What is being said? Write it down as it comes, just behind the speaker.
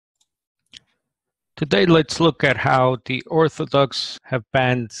Today, let's look at how the Orthodox have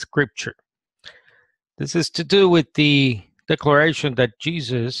banned Scripture. This is to do with the declaration that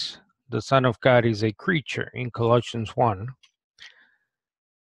Jesus, the Son of God, is a creature in Colossians 1.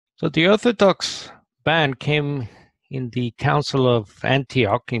 So the Orthodox ban came in the Council of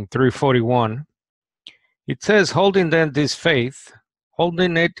Antioch in 341. It says, holding then this faith,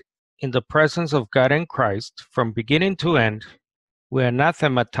 holding it in the presence of God and Christ, from beginning to end, we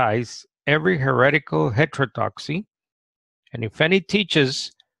anathematize every heretical heterodoxy, and if any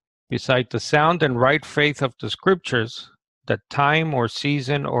teaches, beside the sound and right faith of the Scriptures, that time or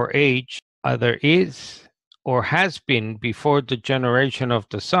season or age either is or has been before the generation of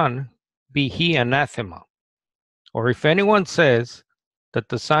the Son, be he anathema. Or if anyone says that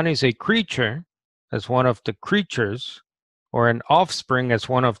the Son is a creature, as one of the creatures, or an offspring as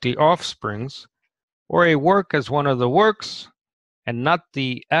one of the offsprings, or a work as one of the works, and not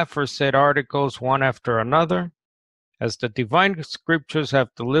the aforesaid articles one after another, as the divine Scriptures have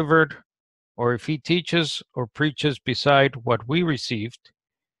delivered, or if he teaches or preaches beside what we received,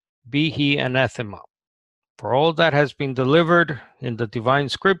 be he anathema. For all that has been delivered in the divine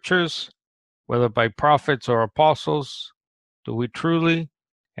Scriptures, whether by prophets or apostles, do we truly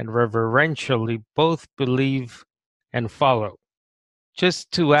and reverentially both believe and follow.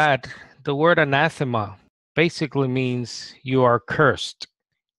 Just to add, the word anathema basically means you are cursed.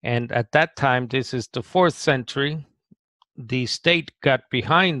 And at that time, this is the 4th century, the state got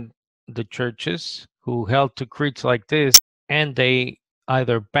behind the churches who held to creeds like this, and they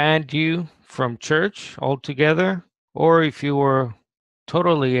either banned you from church altogether, or if you were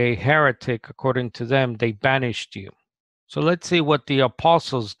totally a heretic according to them, they banished you. So let's see what the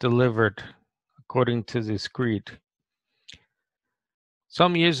apostles delivered according to this creed.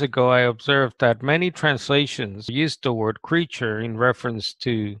 Some years ago, I observed that many translations used the word creature in reference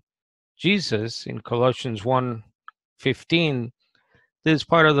to Jesus in Colossians 1:15. This is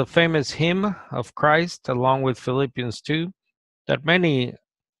part of the famous hymn of Christ, along with Philippians 2, that many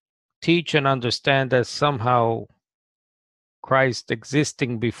teach and understand as somehow Christ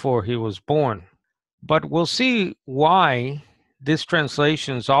existing before he was born. But we'll see why these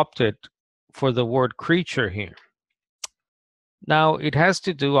translations opted for the word creature here. Now, it has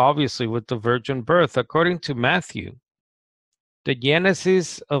to do, obviously, with the virgin birth. According to Matthew, the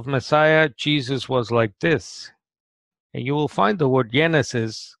genesis of Messiah Jesus was like this. And you will find the word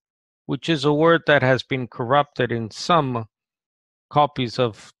genesis, which is a word that has been corrupted in some copies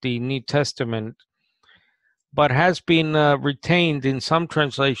of the New Testament, but has been retained in some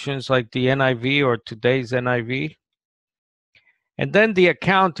translations like the NIV or today's NIV. And then the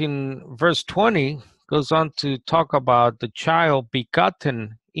account in verse 20 goes on to talk about the child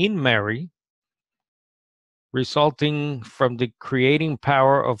begotten in Mary, resulting from the creating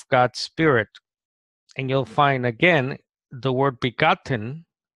power of God's Spirit. And you'll find again the word begotten,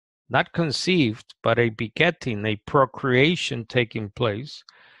 not conceived, but a begetting, a procreation taking place.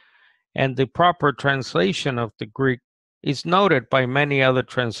 And the proper translation of the Greek is noted by many other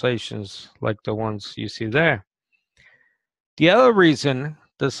translations like the ones you see there. The other reason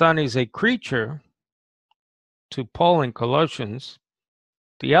the Son is a creature, to Paul in Colossians,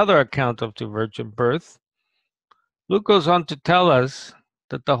 the other account of the virgin birth, Luke goes on to tell us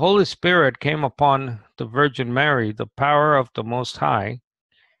that the Holy Spirit came upon the Virgin Mary, the power of the Most High.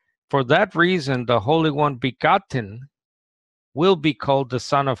 For that reason, the Holy One begotten will be called the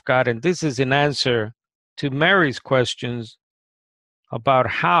Son of God. And this is in answer to Mary's questions about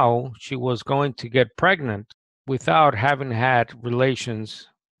how she was going to get pregnant without having had relations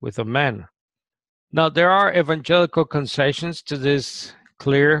with a man. Now, there are evangelical concessions to this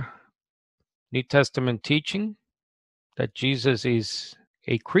clear New Testament teaching that Jesus is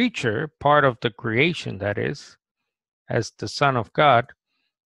a creature, part of the creation, that is, as the Son of God.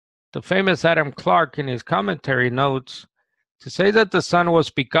 The famous Adam Clarke in his commentary notes, to say that the Son was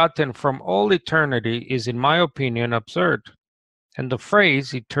begotten from all eternity is, in my opinion, absurd. And the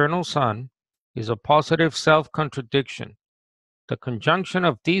phrase eternal Son is a positive self-contradiction. The conjunction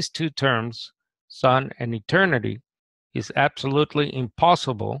of these two terms, Son and eternity, is absolutely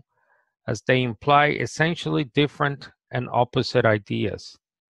impossible, as they imply essentially different and opposite ideas.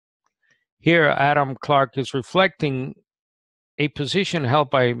 Here, Adam Clarke is reflecting a position held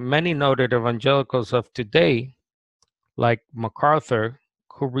by many noted evangelicals of today, like MacArthur,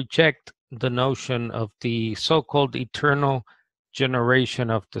 who reject the notion of the so-called eternal generation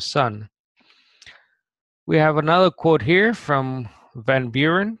of the Son. We have another quote here from Van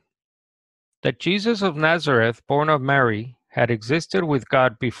Buren, that Jesus of Nazareth, born of Mary, had existed with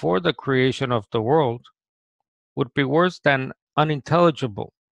God before the creation of the world would be worse than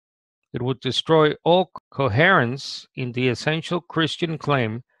unintelligible. It would destroy all coherence in the essential Christian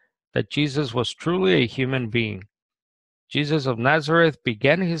claim that Jesus was truly a human being. Jesus of Nazareth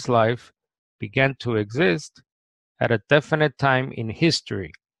began his life, began to exist at a definite time in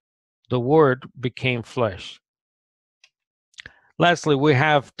history. The Word became flesh. Lastly, we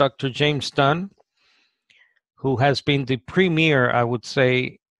have Dr. James Dunn, who has been the premier, I would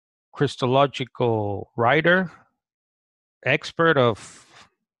say, Christological writer, expert of,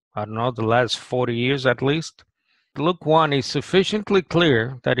 I don't know, the last 40 years at least. Luke 1 is sufficiently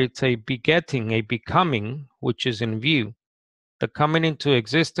clear that it's a begetting, a becoming, which is in view, the coming into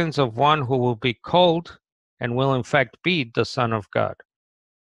existence of one who will be called and will in fact be the Son of God.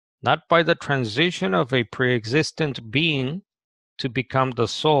 Not by the transition of a pre-existent being to become the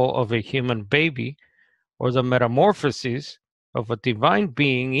soul of a human baby, or the metamorphosis of a divine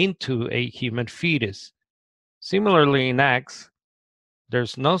being into a human fetus. Similarly, in Acts,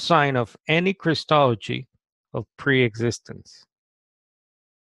 there's no sign of any Christology of pre-existence.